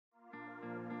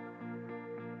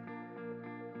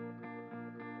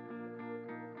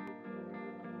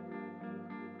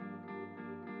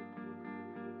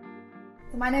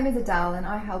So my name is Adele and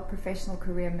I help professional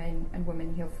career men and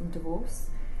women heal from divorce.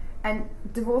 And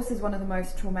divorce is one of the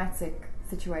most traumatic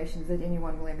situations that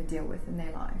anyone will ever deal with in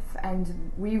their life.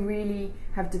 And we really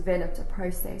have developed a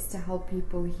process to help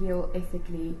people heal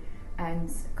ethically and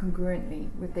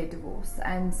congruently with their divorce.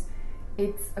 And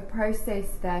it's a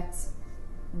process that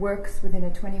works within a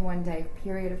 21-day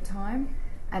period of time,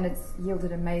 and it's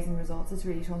yielded amazing results. It's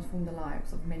really transformed the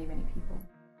lives of many, many people.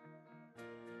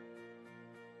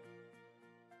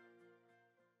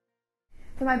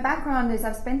 So my background is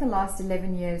I've spent the last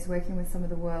 11 years working with some of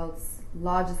the world's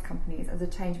largest companies as a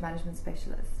change management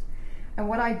specialist. And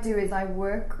what I do is I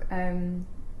work in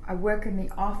the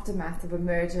aftermath of a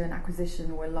merger and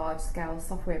acquisition or a large-scale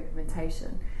software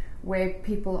implementation, where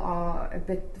people are a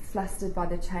bit flustered by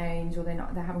the change, or they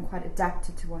haven't quite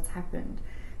adapted to what's happened.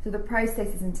 So the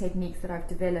processes and techniques that I've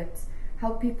developed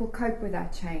help people cope with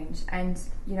that change and,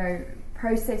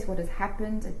 process what has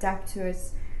happened, adapt to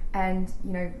it, and,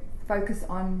 focus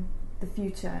on the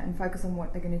future and focus on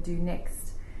what they're going to do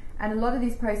next. And a lot of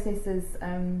these processes,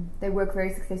 they work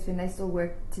very successfully, and they still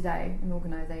work today in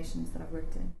organizations that I've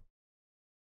worked in.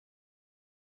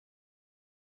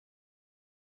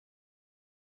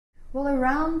 Well,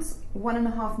 around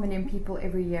 1.5 million people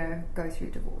every year go through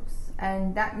divorce,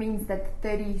 and that means that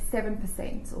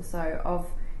 37% or so of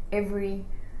every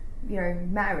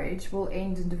marriage will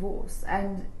end in divorce,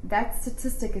 and that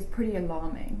statistic is pretty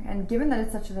alarming. And given that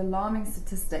it's such an alarming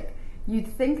statistic, you'd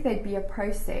think there'd be a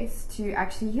process to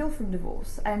actually heal from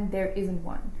divorce, and there isn't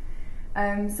one.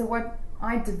 So what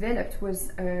I developed was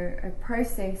a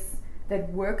process that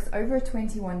works over a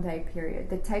 21-day period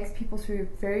that takes people through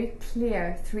very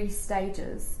clear 3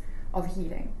 stages of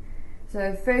healing.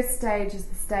 So the first stage is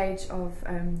the stage of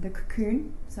the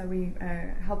cocoon. So we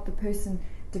help the person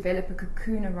develop a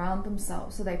cocoon around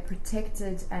themselves so they're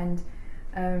protected, and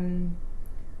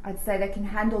I'd say they can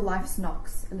handle life's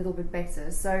knocks a little bit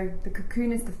better. So the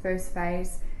cocoon is the first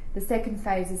phase. The second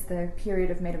phase is the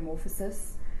period of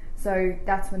metamorphosis. So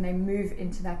that's when they move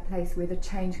into that place where the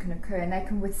change can occur, and they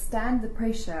can withstand the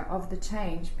pressure of the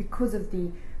change because of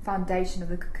the foundation of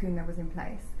the cocoon that was in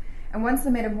place. And once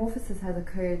the metamorphosis has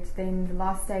occurred, then the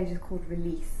last stage is called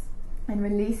release. And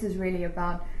release is really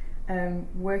about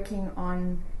working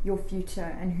on your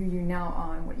future and who you now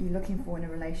are and what you're looking for in a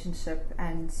relationship,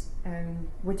 and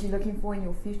what you're looking for in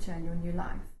your future and your new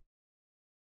life.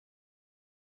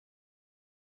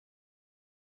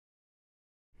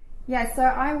 Yeah, so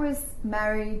I was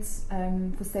married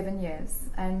for 7 years,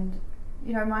 and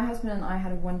my husband and I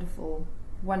had a wonderful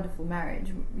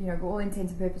marriage. For all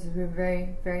intents and purposes, we were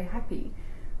very, very happy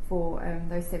for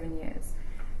those 7 years.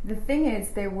 The thing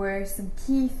is, there were some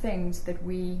key events that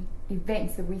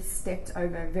we stepped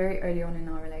over very early on in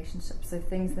our relationship. So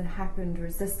things that happened,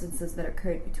 resistances that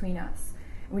occurred between us.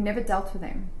 We never dealt with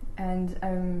them.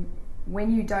 And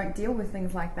when you don't deal with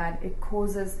things like that, it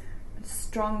causes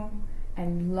strong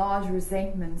and large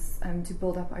resentments to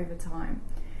build up over time.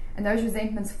 And those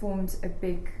resentments formed a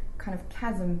big kind of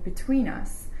chasm between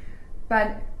us.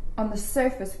 But on the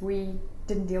surface, we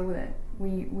didn't deal with it.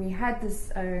 We had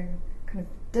this kind of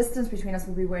distance between us,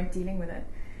 but we weren't dealing with it.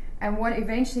 And what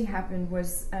eventually happened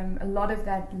was a lot of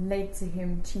that led to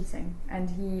him cheating, and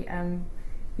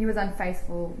he was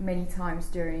unfaithful many times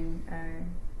during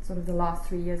sort of the last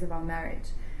 3 years of our marriage.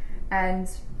 And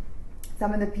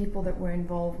some of the people that were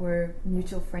involved were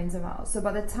mutual friends of ours. So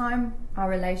by the time our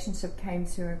relationship came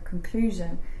to a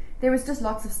conclusion, there was just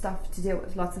lots of stuff to deal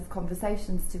with, lots of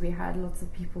conversations to be had, lots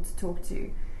of people to talk to.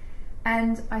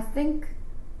 And I think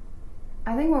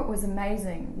what was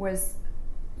amazing was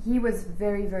he was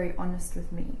very, very honest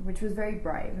with me, which was a very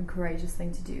brave and courageous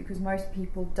thing to do, because most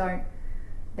people don't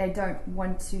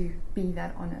want to be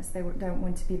that honest. They don't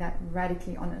want to be that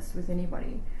radically honest with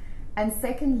anybody. And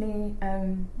secondly,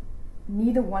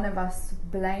 neither one of us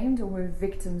blamed or were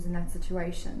victims in that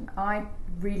situation. I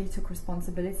really took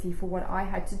responsibility for what I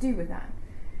had to do with that.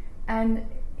 And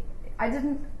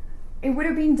it would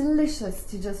have been delicious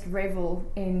to just revel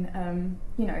in,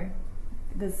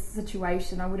 this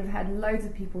situation. I would have had loads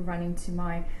of people running to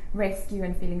my rescue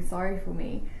and feeling sorry for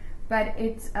me. But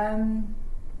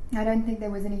I don't think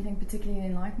there was anything particularly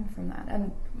enlightened from that.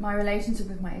 And my relationship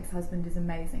with my ex-husband is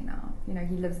amazing now.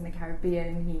 He lives in the Caribbean,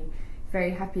 and he's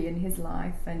very happy in his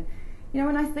life. And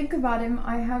when I think about him,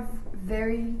 I have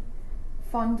very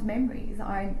fond memories.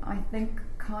 I think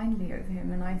kindly of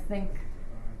him, and I think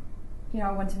I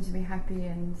want him to be happy,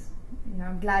 and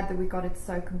I'm glad that we got it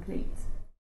so complete.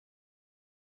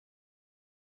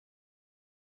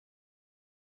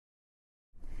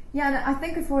 Yeah, and I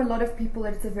think for a lot of people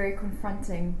it's a very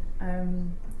confronting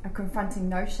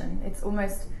notion. It's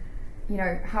almost you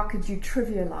know, how could you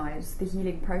trivialize the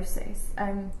healing process?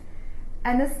 And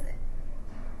this,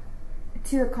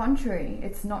 to the contrary,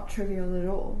 it's not trivial at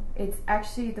all. It's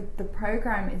actually, the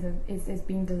program is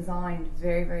being designed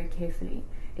very, very carefully.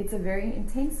 It's a very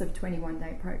intensive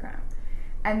 21-day program.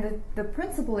 And the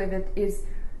principle of it is,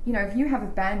 you know, if you have a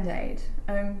Band-Aid,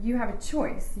 you have a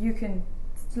choice. You can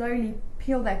slowly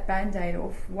peel that Band-Aid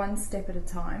off one step at a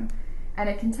time, and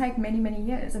it can take many, many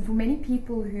years. And for many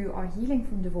people who are healing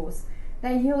from divorce,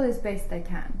 they heal as best they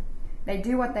can. They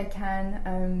do what they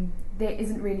can. There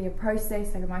isn't really a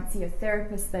process. They might see a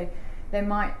therapist. They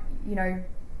might, you know,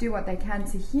 do what they can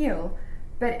to heal,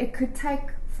 but it could take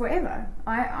forever.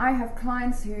 I have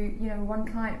clients who, you know, one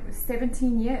client was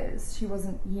 17 years she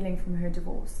wasn't healing from her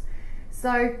divorce.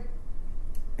 So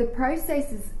the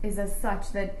process is as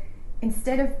such that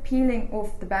instead of peeling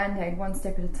off the Band-Aid one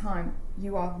step at a time,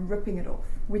 you are ripping it off,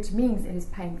 which means it is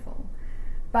painful.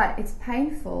 But it's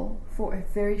painful for a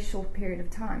very short period of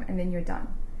time, and then you're done.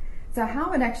 So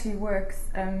how it actually works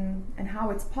and how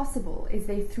it's possible is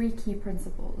there are 3 key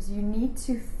principles. You need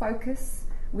to focus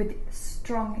with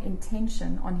strong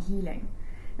intention on healing.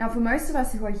 Now, for most of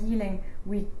us who are healing,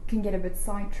 we can get a bit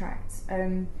sidetracked.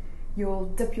 You'll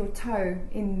dip your toe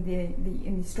in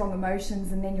the strong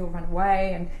emotions, and then you'll run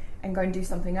away and go and do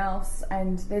something else.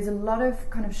 And there's a lot of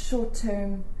kind of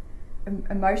short-term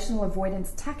emotional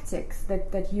avoidance tactics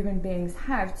that human beings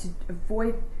have to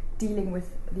avoid dealing with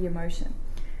the emotion.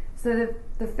 So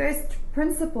the first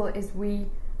principle is we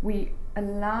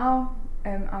allow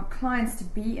our clients to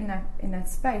be in that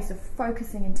space of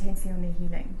focusing intensely on their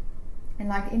healing. And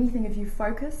like anything, if you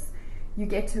focus, you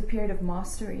get to a period of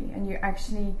mastery, and you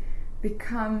actually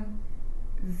become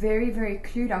very, very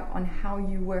clued up on how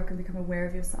you work and become aware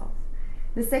of yourself.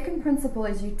 The second principle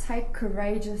is you take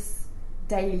courageous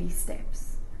daily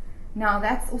steps. Now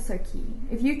that's also key.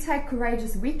 If you take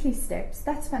courageous weekly steps,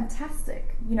 that's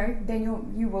fantastic. You know, then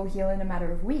you will heal in a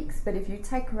matter of weeks. But if you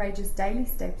take courageous daily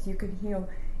steps, you can heal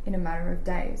in a matter of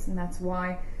days. And that's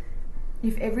why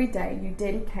if every day you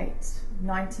dedicate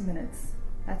 90 minutes,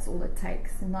 that's all it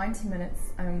takes, 90 minutes,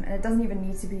 and it doesn't even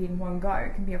need to be in one go,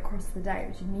 it can be across the day,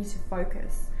 but you need to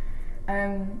focus,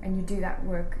 and you do that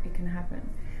work, it can happen.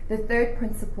 The third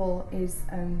principle is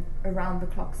around the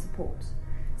clock support.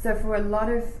 So for a lot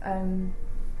of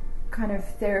kind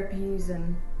of therapies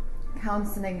and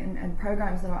counseling and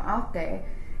programs that are out there,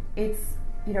 it's,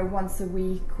 you know, once a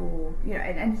week, or, you know,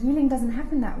 and healing doesn't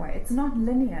happen that way. It's not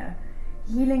linear.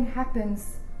 Healing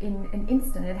happens in an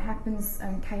instant. It happens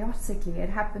chaotically. It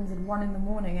happens at 1 in the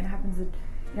morning. It happens at,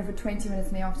 you know, for 20 minutes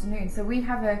in the afternoon. So we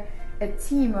have a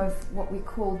team of what we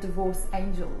call divorce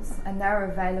angels, and they're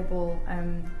available,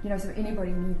 you know, so if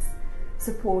anybody needs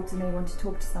support and they want to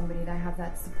talk to somebody, they have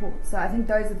that support. So I think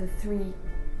those are the 3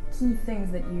 key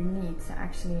things that you need to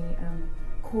actually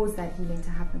cause that healing to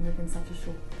happen within such a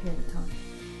short period of time.